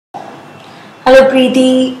Hello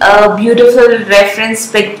Preeti, a beautiful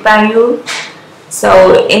reference picked by you.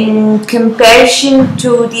 So in comparison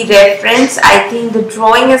to the reference, I think the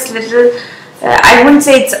drawing is little, I wouldn't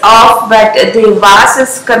say it's off, but the vase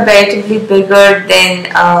is comparatively bigger than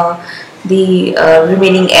the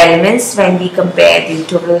remaining elements when we compare the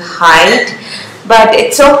total height. But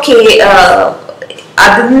it's okay.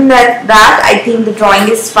 Other than that, I think the drawing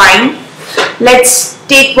is fine. Let's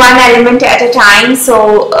take one element at a time.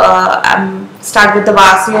 So start with the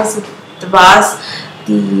vase here. So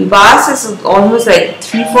the vase is almost like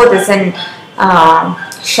 3/4 is in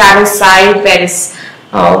shadow side, whereas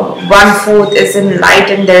 1/4 is in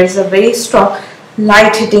light, and there is a very strong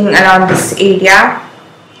light hitting around this area.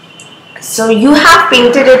 So you have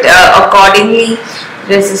painted it accordingly.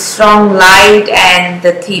 There's a strong light and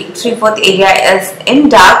the 3/4 area is in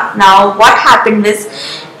dark. Now what happened is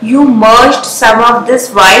you merged some of this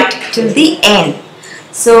white till the end.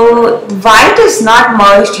 So white is not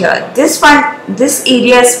merged here. This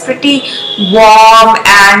area is pretty warm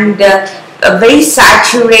and a very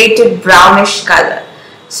saturated brownish color.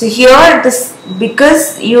 So here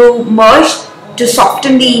because you merged to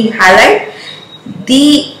soften the highlight, the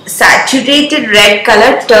saturated red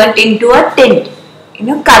color turned into a tint,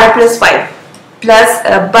 color plus white plus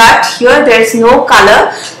but here there is no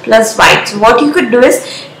color plus white. So what you could do is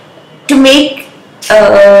to make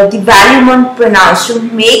the value more pronounced, to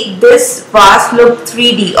make this vase look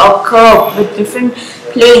 3D or curved with different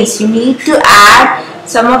planes, you need to add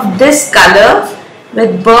some of this color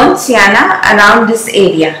with burnt sienna around this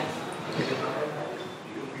area.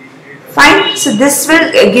 Fine, so this will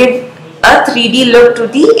give a 3D look to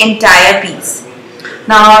the entire piece.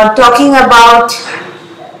 Now talking about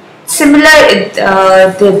similar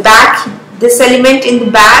the back, this element in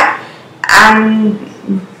the back and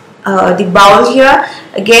the bowl here,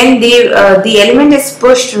 again the element is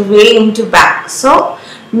pushed way into back, so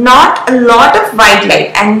not a lot of white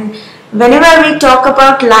light. And whenever we talk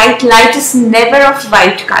about light is never of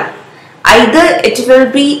white color. Either it will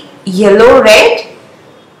be yellow red,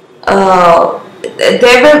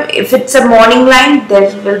 if it's a morning light, there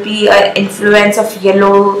will be an influence of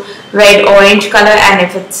yellow, red, orange color, and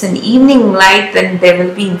if it's an evening light, then there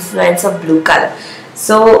will be influence of blue color.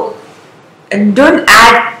 So don't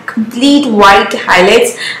add complete white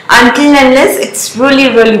highlights until unless it's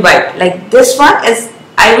really white. Like this one is,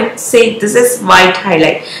 I would say this is white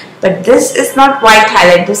highlight, but this is not white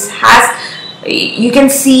highlight. This has, you can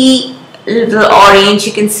see little orange,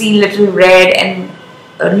 you can see little red and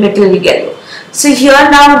a little yellow. So here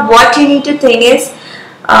now what you need to think is,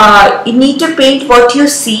 you need to paint what you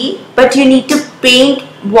see, but you need to paint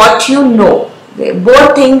what you know.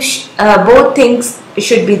 Both things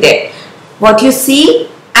should be there. What you see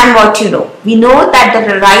and what you know. We know that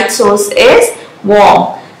the light source is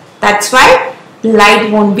warm. That's why the light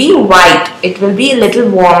won't be white. It will be a little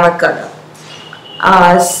warmer color.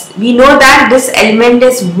 We know that this element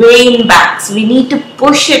is way in back. So we need to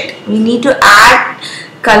push it. We need to add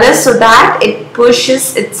color so that it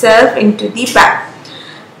pushes itself into the back.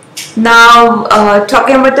 Now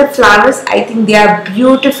talking about the flowers, I think they are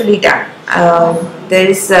beautifully done. There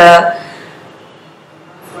is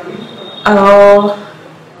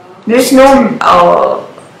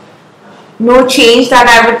no change that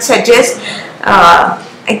I would suggest.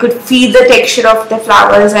 I could feel the texture of the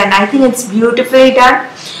flowers, and I think it's beautifully done.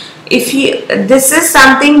 This is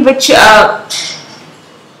something which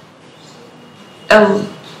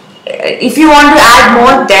if you want to add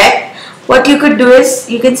more depth, what you could do is,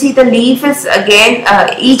 you can see the leaf is again,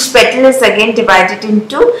 each petal is again divided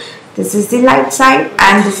into, this is the light side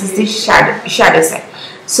and this is the shadow side.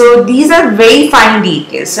 So these are very fine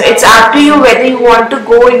details. So it's up to you whether you want to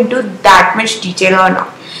go into that much detail or not.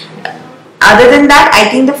 Other than that, I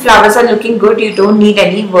think the flowers are looking good. You don't need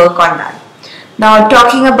any work on that. Now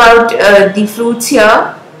talking about the fruits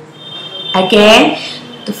here, again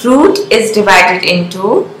the fruit is divided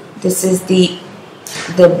into, this is the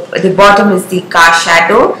bottom is the cast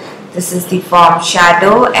shadow, this is the form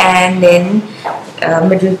shadow, and then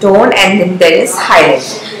middle tone, and then there is highlight.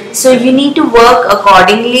 So you need to work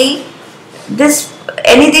accordingly.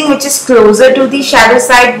 Anything which is closer to the shadow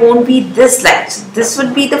side won't be this light. So this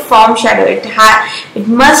would be the form shadow. It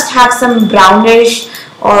must have some brownish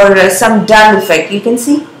or some dull effect. You can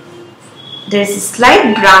see there is a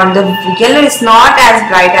slight brown. The yellow is not as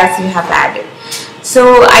bright as you have added.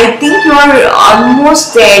 So I think you are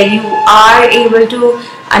almost there. You are able to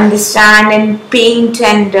understand and paint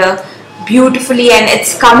and beautifully, and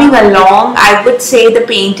it's coming along. I would say the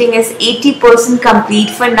painting is 80% complete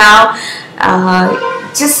for now.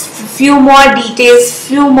 Just few more details,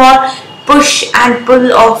 few more push and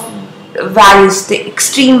pull of values, the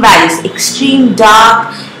extreme values, extreme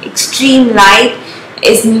dark, extreme light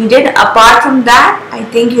is needed. Apart from that, I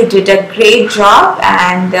think you did a great job,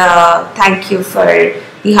 and thank you for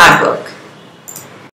the hard work.